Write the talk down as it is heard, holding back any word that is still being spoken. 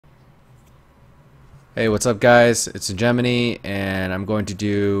Hey, what's up guys? It's Hegemony and I'm going to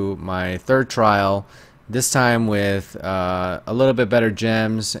do my third trial, this time with a little bit better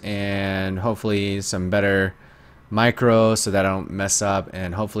gems and hopefully some better micro so that I don't mess up,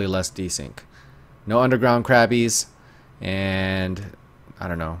 and hopefully less desync. No underground crabbies and I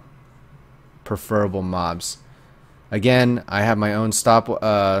don't know, preferable mobs. Again, I have my own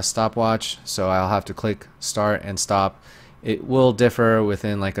stopwatch, so I'll have to click start and stop. It will differ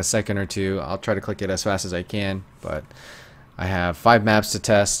within like a second or two. I'll try to click it as fast as I can, but I have 5 maps to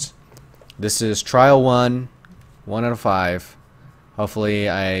test. This is trial 1 out of 5. Hopefully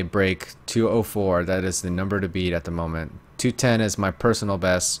I break 204. That is the number to beat at the moment. 210 is my personal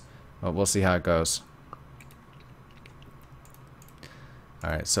best, but we'll see how it goes.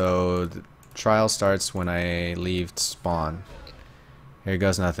 Alright, so the trial starts when I leave spawn. Here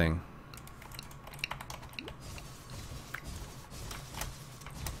goes nothing.